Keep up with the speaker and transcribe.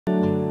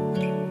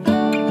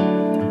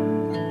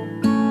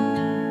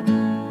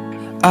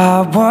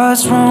I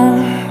was wrong,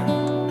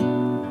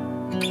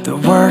 the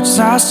words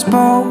I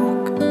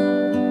spoke.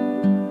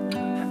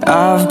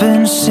 I've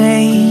been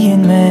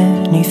saying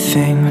many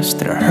things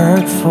that are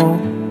hurtful.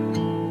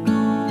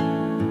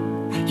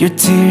 Your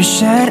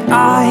tear-shed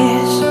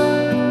eyes,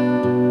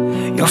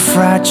 your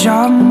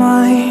fragile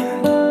mind.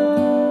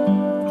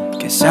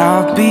 'Cause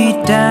I'll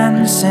be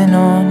dancing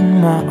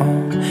on my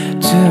own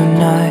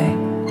tonight.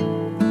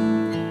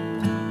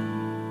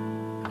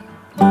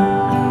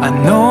 I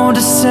know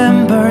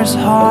December's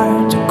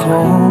hard to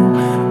cope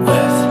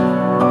with.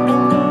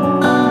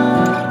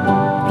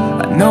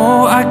 I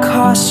know I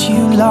caused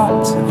you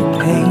lots of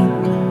pain,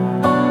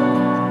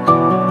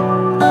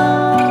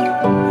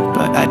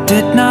 but I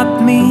did not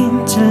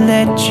mean to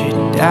let you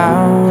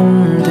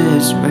down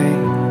this way.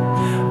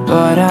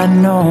 But I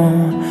know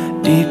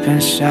deep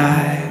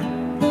inside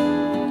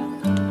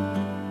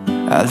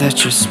I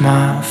let your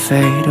smile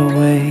fade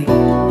away.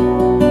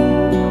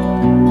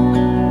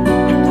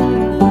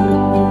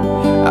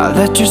 I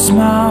let your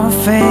smile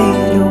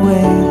fade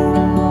away.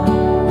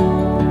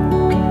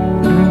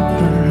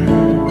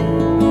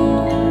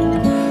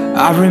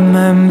 I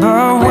remember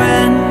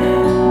when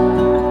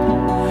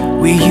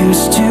we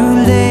used to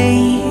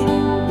lay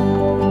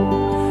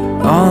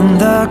on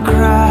the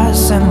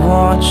grass and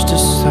watch the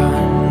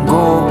sun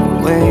go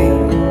away.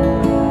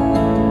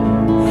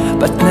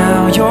 But now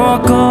you're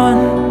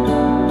gone,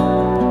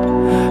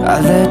 I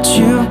let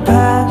you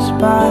pass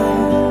by.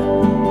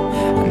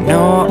 I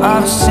know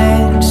I've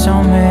said so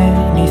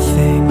many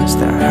things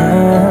that are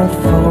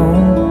hurtful.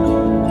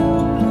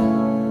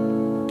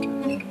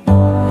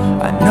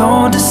 I know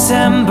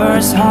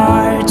December's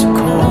hard to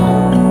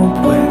cope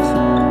with.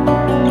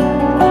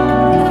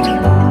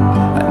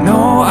 I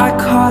know I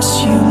caused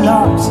you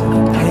lots of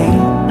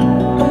pain,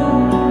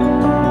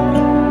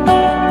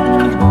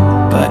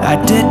 but I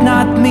did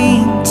not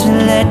mean to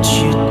let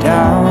you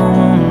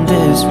down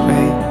this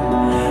way.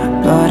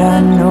 But I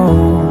know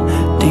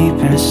deep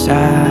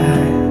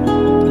inside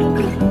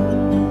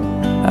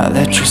I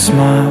let your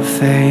smile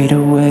fade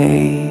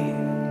away.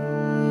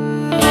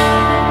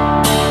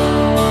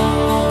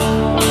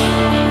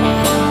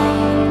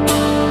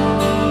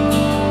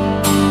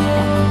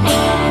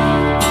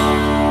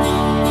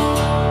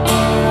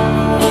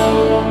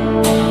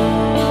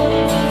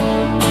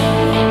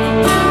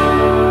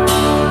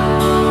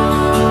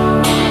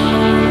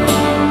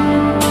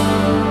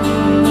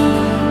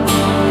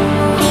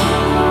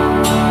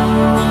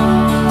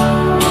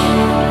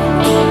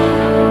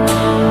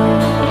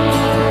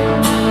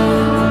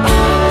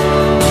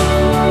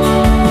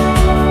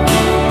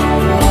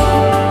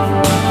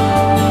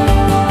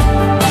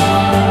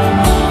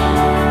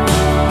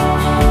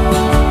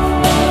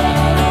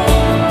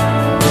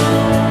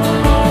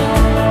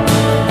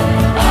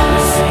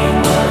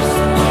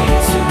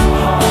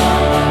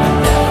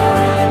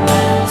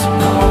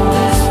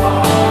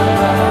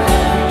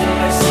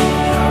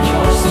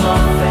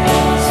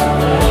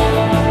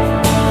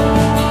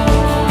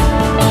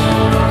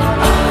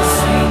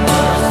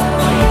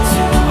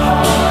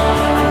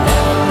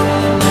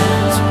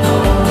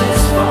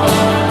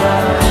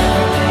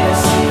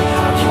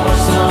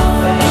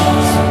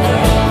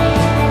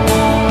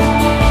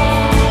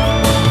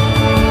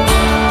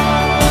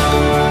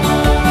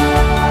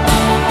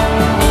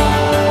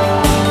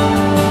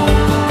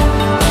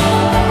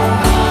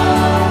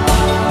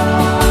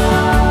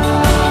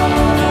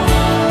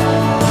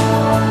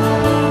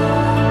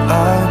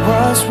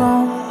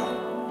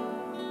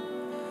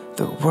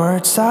 The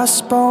words I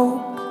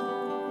spoke,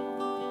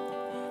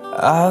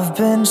 I've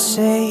been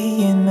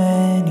saying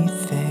many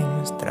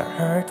things that are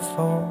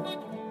hurtful.